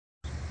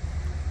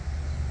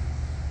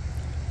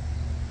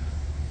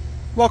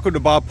Welcome to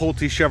Bob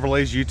Pulte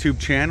Chevrolet's YouTube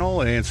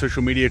channel and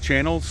social media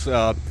channels.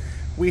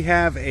 We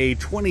have a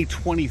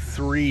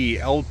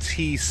 2023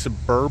 LT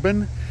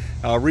Suburban,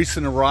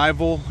 recent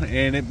arrival,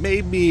 and it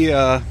made me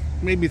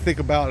think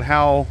about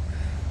how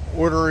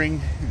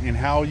ordering and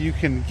how you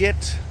can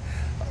get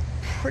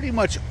pretty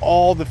much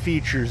all the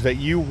features that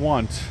you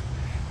want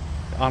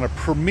on a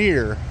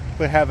Premier,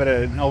 but have it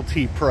at an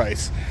LT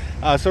price.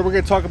 So we're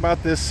going to talk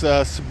about this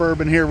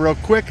Suburban here real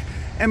quick.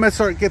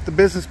 MSRP, get the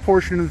business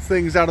portion of the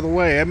things out of the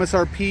way.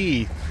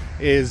 MSRP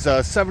is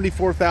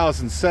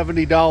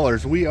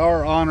 $74,070. We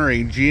are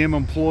honoring GM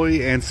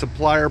Employee and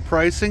Supplier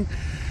pricing.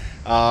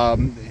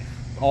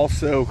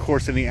 Also, of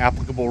course, any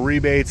applicable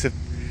rebates if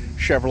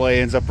Chevrolet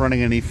ends up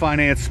running any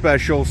finance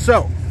specials.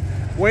 So,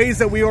 ways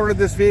that we ordered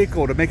this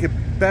vehicle to make it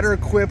better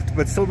equipped,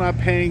 but still not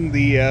paying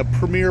the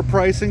Premier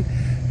pricing.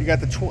 You got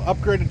the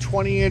upgraded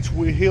 20-inch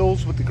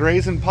wheels with the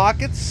grazing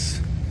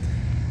pockets.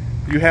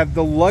 You have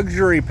the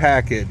luxury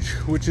package,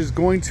 which is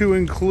going to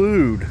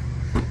include,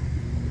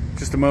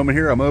 just a moment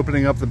here, I'm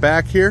opening up the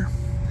back here.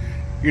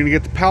 You're gonna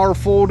get the power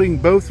folding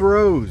both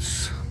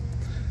rows.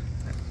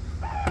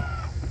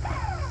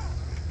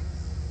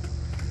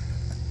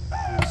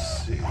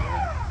 Let's see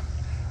there.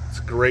 It's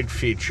a great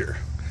feature.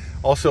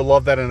 Also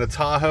love that in a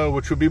Tahoe,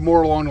 which would be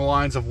more along the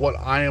lines of what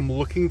I am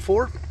looking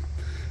for.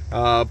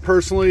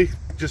 Personally,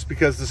 just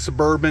because the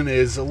Suburban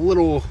is a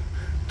little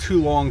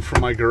too long for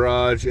my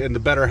garage, and the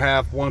better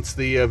half wants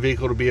the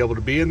vehicle to be able to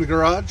be in the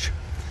garage.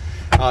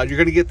 You're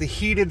going to get the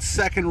heated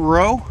second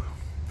row,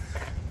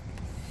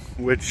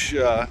 which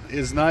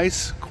is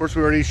nice. Of course,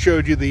 we already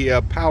showed you the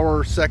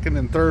power second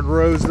and third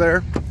rows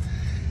there.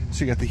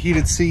 So you got the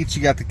heated seats,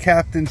 you got the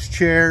captain's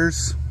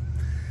chairs.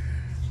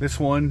 This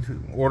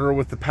one, order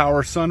with the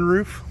power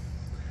sunroof.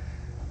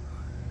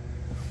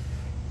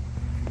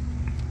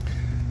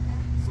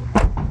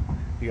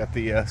 You got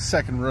the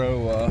second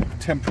row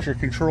temperature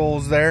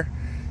controls there.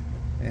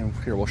 And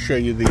here, we'll show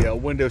you the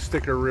window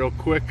sticker real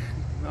quick.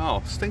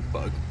 Oh, stink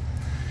bug.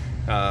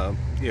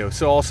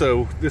 So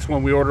also this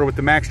one we order with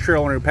the Max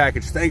Trailer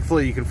package.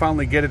 Thankfully, you can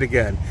finally get it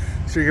again.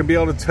 So you're gonna be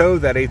able to tow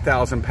that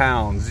 8,000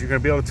 pounds. You're gonna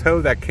be able to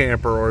tow that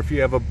camper, or if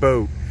you have a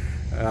boat.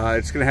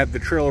 It's gonna have the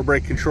trailer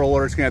brake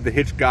controller. It's gonna have the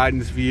hitch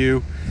guidance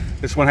view.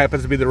 This one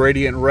happens to be the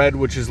Radiant Red,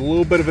 which is a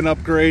little bit of an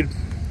upgrade.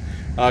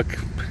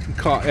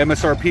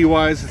 MSRP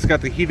wise, it's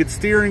got the heated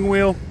steering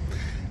wheel.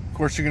 Of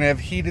course, you're gonna have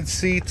heated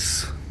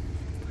seats.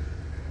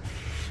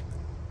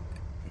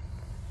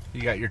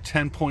 You got your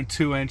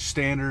 10.2-inch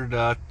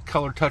standard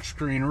color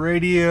touchscreen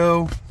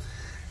radio.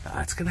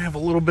 It's gonna have a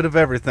little bit of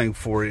everything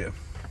for you.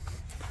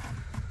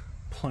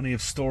 Plenty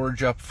of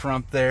storage up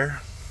front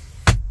there.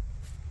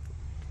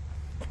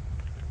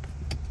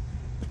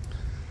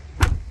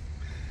 I'm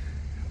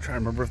trying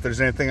to remember if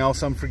there's anything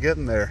else I'm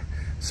forgetting there.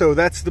 So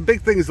that's the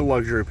big thing, is the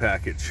luxury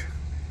package.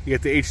 You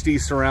get the HD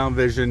surround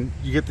vision,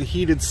 you get the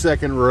heated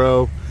second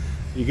row,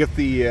 you get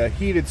the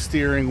heated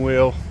steering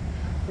wheel.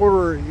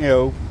 Order,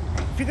 if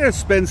you're gonna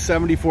spend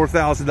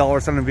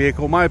 $74,000 on a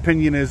vehicle, my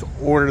opinion is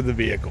order the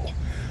vehicle.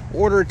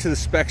 Order it to the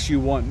specs you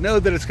want. Know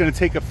that it's gonna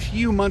take a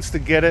few months to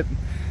get it,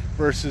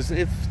 versus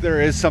if there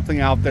is something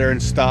out there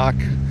in stock.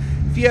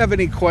 If you have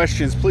any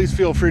questions, please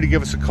feel free to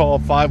give us a call,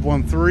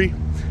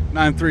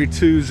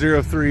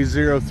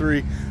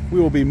 513-932-0303. We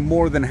will be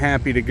more than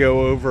happy to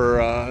go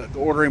over the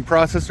ordering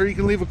process, or you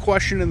can leave a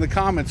question in the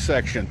comments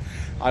section.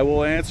 I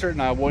will answer it,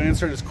 and I will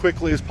answer it as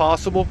quickly as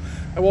possible.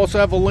 I will also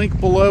have a link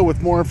below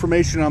with more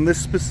information on this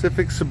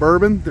specific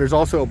Suburban. There's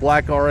also a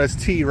black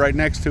RST right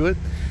next to it.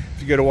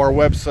 If you go to our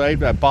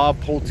website at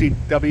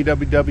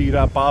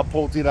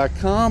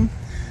www.bobpulte.com,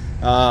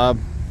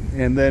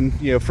 and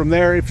then from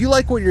there, if you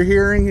like what you're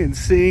hearing and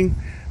seeing,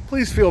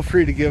 please feel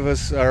free to give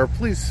us, or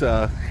please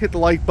hit the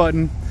like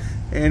button,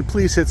 and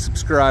please hit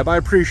subscribe. I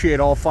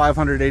appreciate all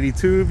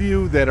 582 of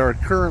you that are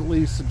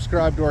currently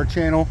subscribed to our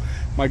channel.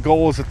 My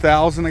goal is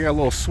 1,000. I got a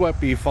little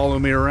sweat bee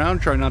following me around.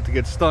 Try not to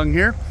get stung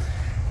here.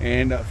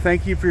 And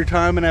thank you for your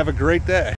time, and have a great day.